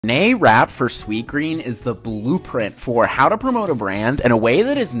Renee Rapp for SweetGreen is the blueprint for how to promote a brand in a way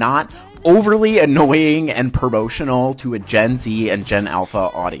that is not overly annoying and promotional to a Gen Z and Gen Alpha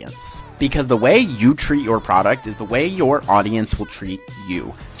audience. Because the way you treat your product is the way your audience will treat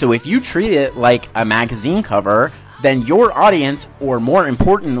you. So if you treat it like a magazine cover, then your audience, or more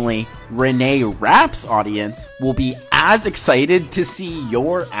importantly, Renee Rapp's audience, will be as excited to see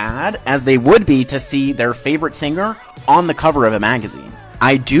your ad as they would be to see their favorite singer on the cover of a magazine.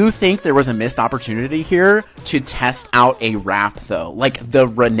 I do think there was a missed opportunity here to test out a rap, though. Like the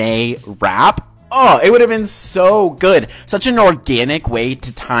Renee Rapp. Oh, it would have been so good. Such an organic way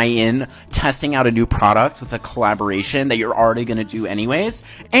to tie in testing out a new product with a collaboration that you're already going to do anyways.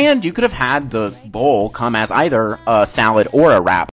 And you could have had the bowl come as either a salad or a wrap.